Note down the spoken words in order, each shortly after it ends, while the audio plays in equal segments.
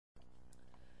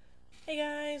Hey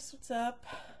guys, what's up?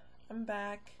 I'm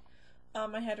back.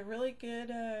 I had a really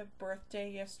good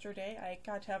birthday yesterday. I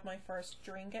got to have my first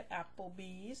drink at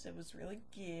Applebee's. It was really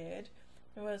good.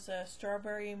 It was a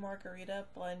strawberry margarita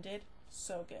blended.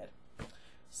 So good.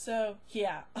 So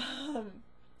yeah,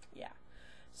 yeah.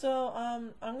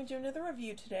 I'm gonna do another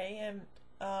review today, and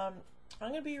I'm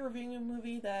gonna be reviewing a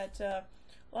movie that a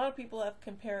lot of people have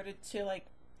compared it to, like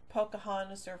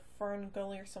Pocahontas or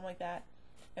FernGully or something like that.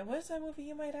 And what is that movie,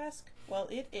 you might ask? Well,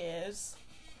 it is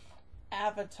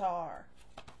Avatar.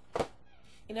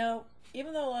 You know,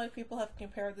 even though a lot of people have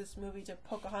compared this movie to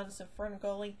Pocahontas and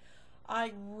FernGully,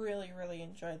 I really, really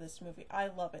enjoy this movie. I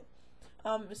love it.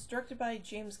 It's directed by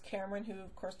James Cameron, who,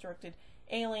 of course, directed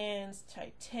Aliens,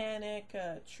 Titanic,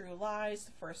 True Lies,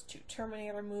 the first two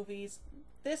Terminator movies.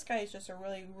 This guy is just a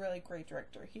really, really great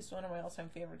director. He's one of my all-time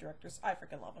favorite directors. I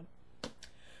freaking love him.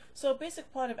 So,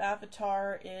 basic plot of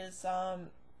Avatar is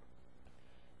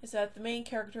that the main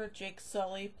character, Jake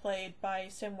Sully, played by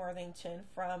Sam Worthington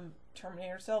from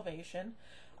Terminator Salvation,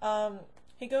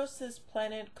 he goes to this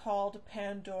planet called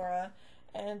Pandora,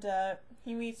 and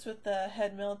he meets with the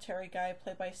head military guy,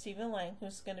 played by Stephen Lang,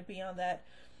 who's going to be on that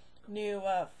new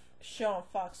show on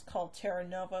Fox called Terra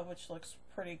Nova, which looks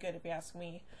pretty good if you ask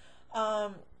me.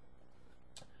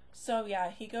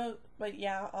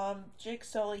 Jake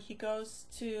Sully, he goes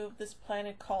to this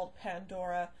planet called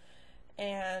Pandora,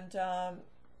 and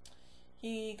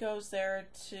he goes there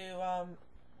to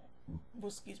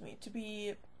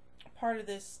be part of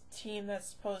this team that's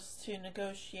supposed to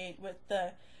negotiate with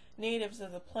the natives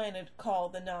of the planet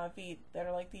called the Na'vi, that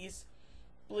are like these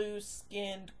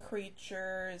blue-skinned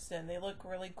creatures, and they look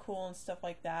really cool and stuff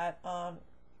like that.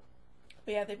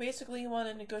 They basically want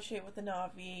to negotiate with the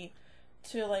Na'vi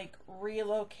to, like,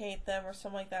 relocate them or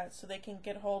something like that, so they can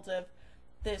get hold of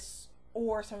this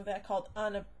ore, something like that, called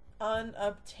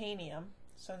unobtainium.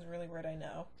 Sounds really weird, I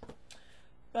know.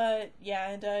 But yeah,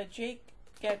 and Jake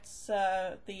gets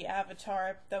the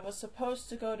avatar that was supposed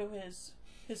to go to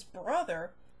his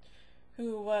brother,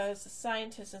 who was a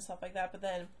scientist and stuff like that. But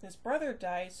then his brother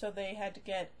died, so they had to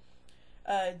get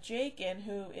Jake in,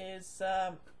 who is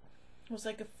was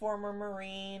like a former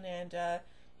Marine, and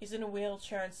he's in a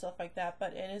wheelchair and stuff like that.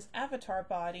 But in his avatar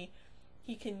body,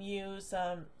 he can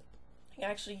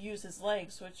actually use his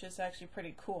legs, which is actually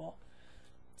pretty cool.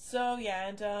 So yeah,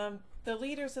 and the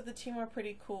leaders of the team are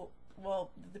pretty cool. Well,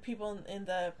 the people in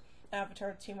the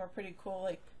Avatar team are pretty cool.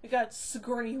 Like, we got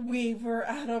Sigourney Weaver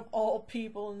out of all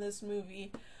people in this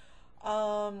movie.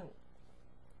 But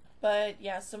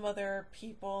yeah, some other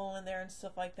people in there and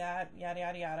stuff like that. Yada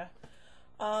yada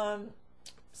yada.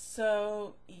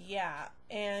 So yeah,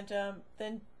 and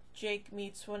then Jake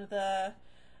meets one of the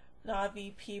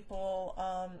Na'vi people.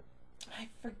 I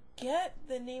forget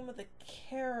the name of the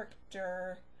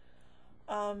character.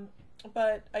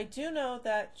 But I do know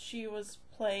that she was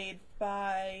played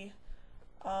by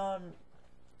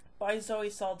Zoe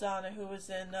Saldana, who was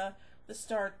in the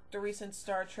recent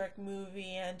Star Trek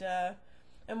movie, and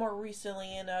more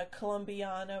recently in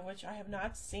Columbiana, which I have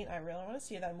not seen. I really want to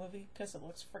see that movie because it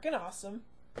looks freaking awesome.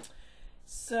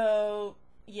 So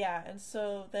yeah, and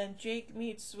so then Jake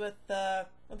meets with the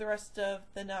rest of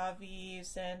the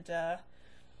Na'vis and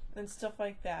stuff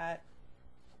like that.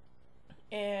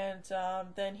 And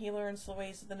then he learns the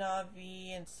ways of the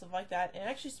Na'vi and stuff like that, and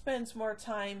actually spends more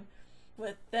time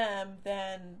with them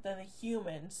than the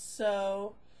humans.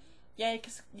 So yeah,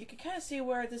 you can kind of see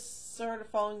where this is sort of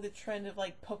following the trend of,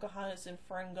 like, Pocahontas and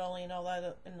FernGully and all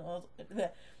that, and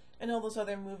all those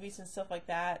other movies and stuff like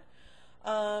that.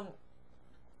 But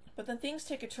then things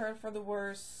take a turn for the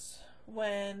worse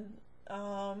when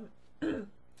when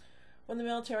the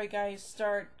military guys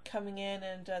start coming in,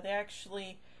 and they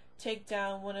actually take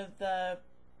down like the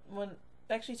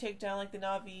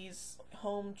Na'vi's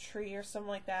home tree or something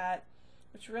like that,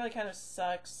 which really kind of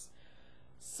sucks.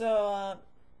 So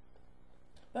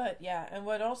but yeah, and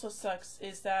what also sucks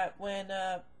is that when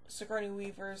Sigourney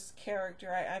Weaver's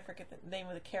character, I forget the name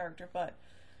of the character, but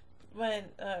when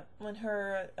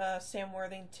her Sam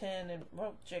Worthington and,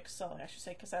 well, Jake Sully, I should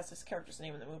say, because that's his character's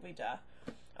name in the movie,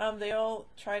 they all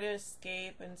try to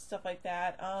escape and stuff like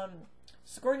that.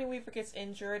 Sigourney Weaver gets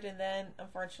injured, and then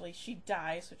unfortunately she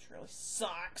dies, which really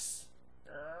sucks.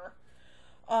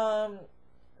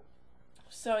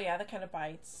 So yeah, that kind of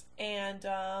bites. And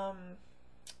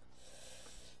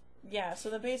yeah, so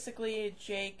then basically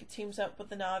Jake teams up with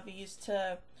the Na'vis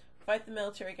to fight the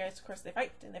military guys. Of course, they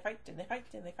fight and they fight and they fight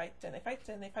and they fight and they fight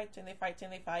and they fight and they fight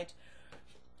and they fight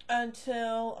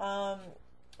until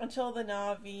the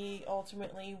Na'vi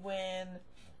ultimately win.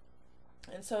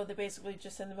 And so they basically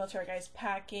just send the military guys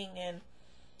packing, and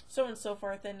so on and so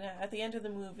forth. And at the end of the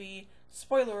movie,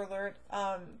 spoiler alert,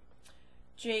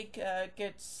 Jake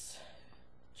gets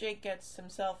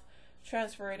himself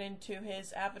transferred into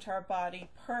his avatar body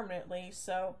permanently.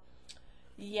 So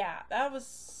yeah,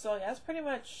 that's pretty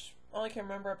much all I can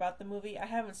remember about the movie. I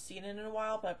haven't seen it in a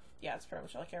while, but yeah, it's pretty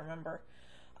much all I can remember.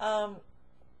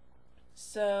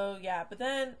 So yeah, but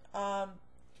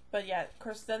yeah, of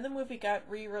course, then the movie got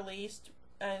re-released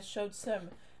and showed some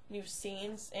new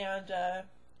scenes, and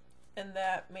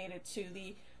that made it to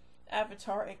the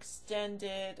Avatar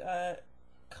Extended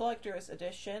Collector's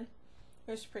Edition.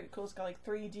 It was pretty cool. It's got like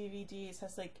 3 DVDs,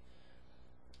 has like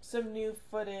some new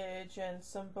footage and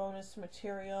some bonus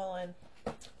material and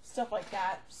stuff like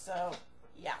that. So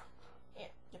yeah,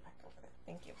 get back over there.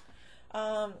 Thank you.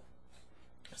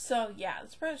 So yeah,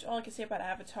 that's pretty much all I can say about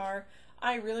Avatar.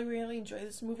 I really, really enjoy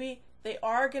this movie. They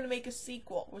are going to make a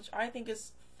sequel, which I think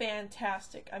is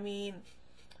fantastic. I mean,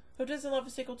 who doesn't love a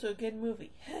sequel to a good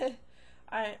movie?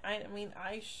 I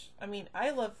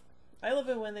love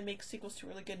it when they make sequels to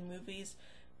really good movies,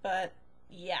 but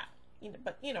yeah,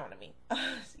 but you know what I mean.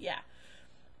 Yeah.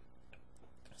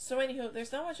 So anywho,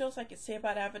 there's not much else I could say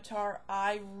about Avatar.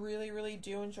 I really, really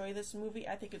do enjoy this movie.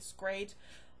 I think it's great.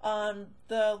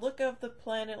 The look of the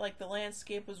planet, like the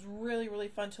landscape, was really, really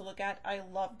fun to look at. I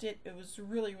loved it. It was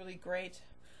really, really great.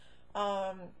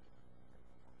 But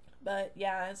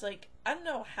yeah, it's like, I don't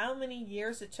know how many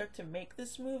years it took to make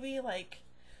this movie. Like,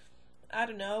 I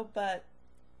don't know, but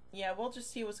yeah, we'll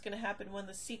just see what's gonna happen when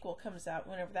the sequel comes out,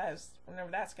 whenever that's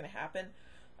gonna happen.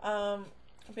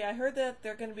 But yeah, I heard that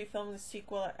they're gonna be filming the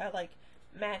sequel at like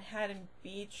Manhattan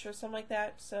Beach or something like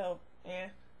that. So yeah.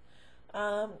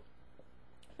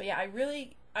 But yeah, I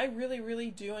really, really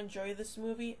do enjoy this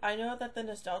movie. I know that the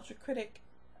Nostalgia Critic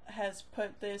has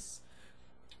put this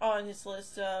on his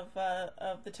list of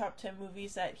the top 10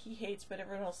 movies that he hates but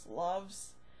everyone else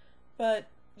loves. But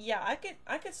yeah,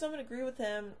 I could somewhat agree with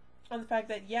him on the fact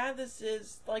that yeah, this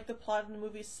is like the plot of the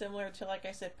movie is similar to, like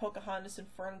I said, Pocahontas and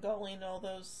FernGully and all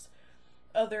those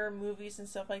other movies and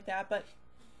stuff like that. But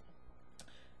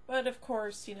of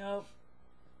course, you know,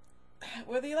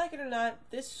 whether you like it or not,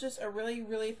 this is just a really,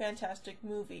 really fantastic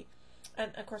movie.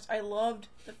 And of course, I loved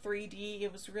the 3D.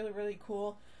 It was really, really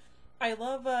cool. I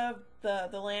love the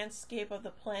landscape of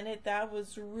the planet. That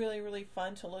was really, really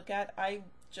fun to look at. I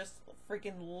just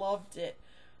freaking loved it.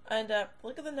 And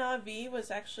look at the Na'vi was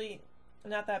actually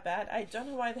not that bad. I don't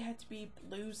know why they had to be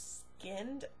blue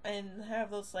skinned and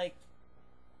have those like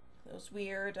those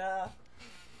weird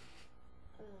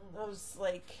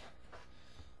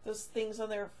those things on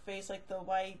their face, like the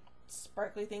white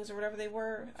sparkly things or whatever they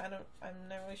were. I'm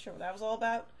not really sure what that was all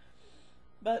about,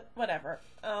 but whatever.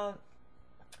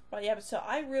 But yeah, so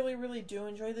I really, really do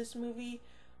enjoy this movie.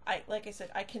 Like I said,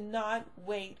 I cannot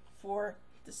wait for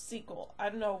the sequel. I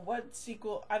don't know what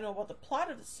the plot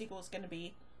of the sequel is going to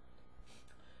be,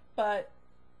 but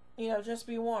you know, just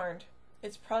be warned,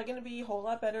 it's probably going to be a whole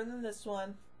lot better than this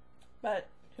one, but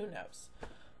who knows.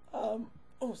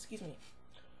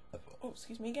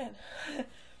 Excuse me again.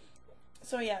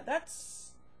 So yeah,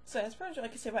 that's pretty much all I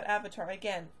can say about Avatar.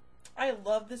 Again, I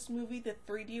love this movie. The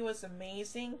 3D was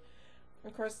amazing.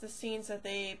 Of course, the scenes that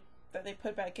they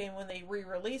put back in when they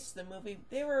re-released the movie,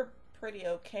 they were pretty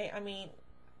okay. I mean,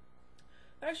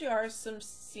 there actually are some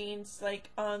scenes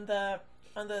like on the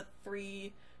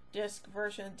 3-disc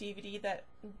version DVD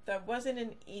that wasn't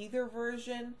in either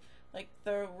version, like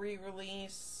the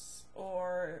re-release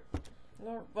or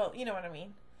well, you know what I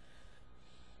mean.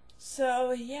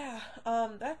 So yeah,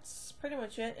 that's pretty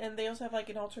much it. And they also have like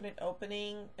an alternate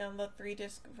opening on the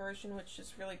 3-disc version, which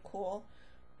is really cool.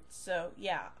 So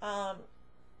yeah,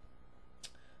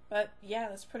 but yeah,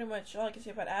 that's pretty much all I can say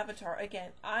about Avatar.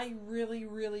 Again, I really,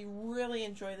 really, really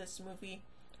enjoy this movie.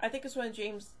 I think it's one of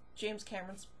James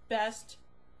Cameron's best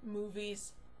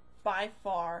movies by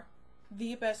far.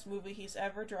 The best movie he's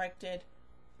ever directed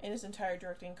in his entire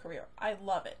directing career. I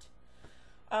love it.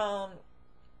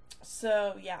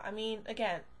 So yeah, I mean,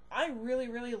 again, I really,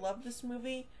 really love this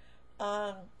movie.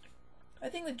 I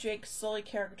think the Jake Sully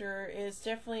character is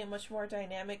definitely a much more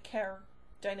dynamic character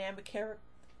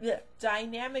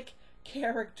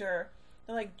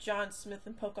than like John Smith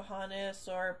in Pocahontas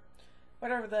or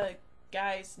whatever the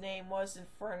guy's name was in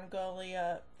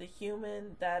FernGully, the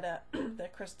human that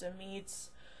that Krista meets.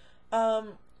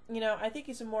 You know, I think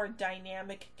he's a more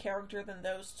dynamic character than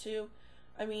those two.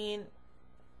 I mean,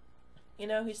 you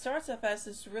know, he starts off as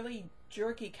this really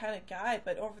jerky kind of guy,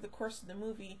 but over the course of the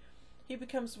movie, he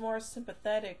becomes more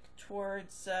sympathetic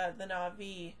towards the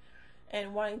Na'vi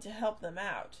and wanting to help them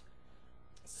out.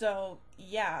 So,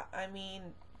 yeah, I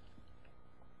mean,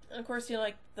 of course, you know,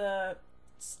 like the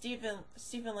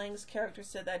Stephen Lang's character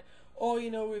said that, oh, you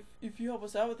know, if you help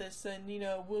us out with this, then, you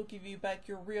know, we'll give you back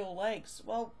your real legs.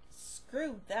 Well,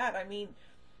 screw that. I mean,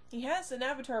 he has an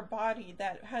avatar body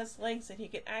that has legs that he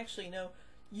can actually, you know,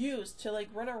 use to, like,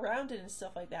 run around in and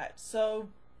stuff like that. So,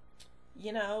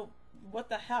 you know, what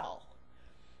the hell?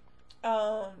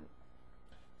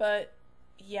 But,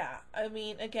 yeah, I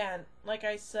mean, again, like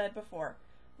I said before,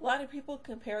 a lot of people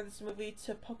compare this movie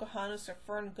to Pocahontas or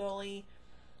FernGully,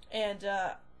 and,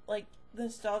 like, the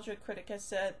Nostalgia Critic has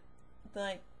said,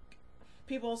 like,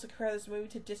 people also compare this movie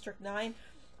to District 9.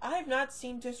 I have not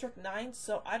seen District 9,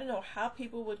 so I don't know how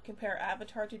people would compare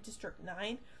Avatar to District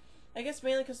 9. I guess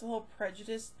mainly because of the whole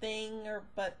prejudice thing,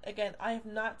 but again, I have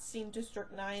not seen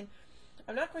District 9.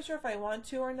 I'm not quite sure if I want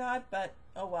to or not, but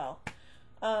oh well.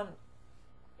 But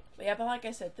yeah, but like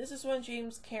I said, this is one of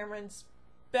James Cameron's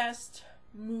best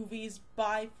movies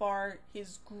by far,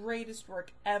 his greatest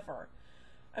work ever.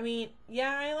 I mean,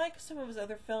 yeah, I like some of his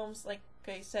other films, like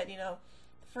I said, you know,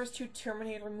 the first two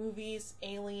Terminator movies,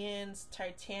 Aliens,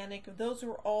 Titanic, those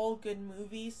were all good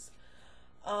movies.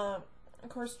 Of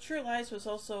course, True Lies was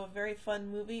also a very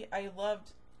fun movie.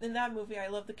 In that movie, I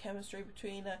loved the chemistry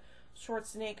between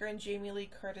Schwarzenegger and Jamie Lee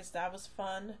Curtis. That was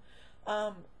fun.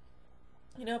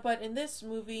 You know, but in this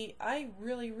movie, I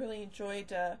really, really enjoyed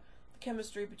the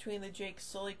chemistry between the Jake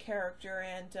Sully character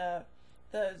and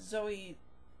the Zoe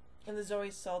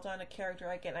Saldana character.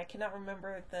 Again, I cannot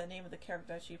remember the name of the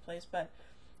character that she plays, but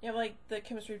you know, like the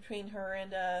chemistry between her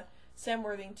and Sam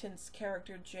Worthington's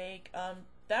character Jake.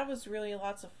 That was really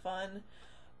lots of fun.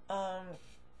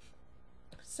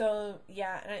 So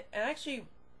yeah, and I actually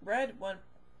read on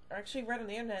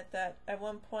the internet that at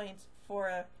one point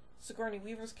for Sigourney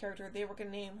Weaver's character, they were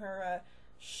going to name her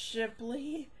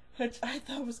Shipley, which I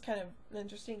thought was kind of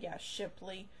interesting. Yeah,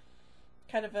 Shipley,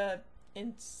 kind of a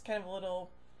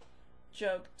little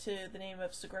joke to the name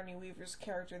of Sigourney Weaver's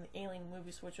character in the Alien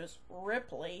movies, which was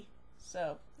Ripley.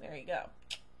 So there you go.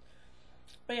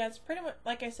 But yeah, it's pretty much,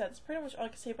 like I said, it's pretty much all I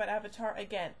can say about Avatar.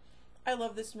 Again, I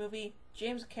love this movie.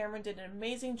 James Cameron did an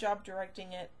amazing job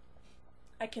directing it.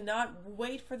 I cannot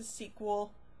wait for the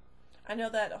sequel. I know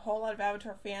that a whole lot of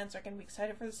Avatar fans are going to be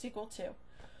excited for the sequel too.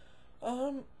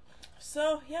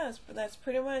 So yeah, that's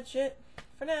pretty much it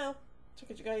for now. Talk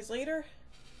to you guys later.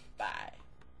 Bye.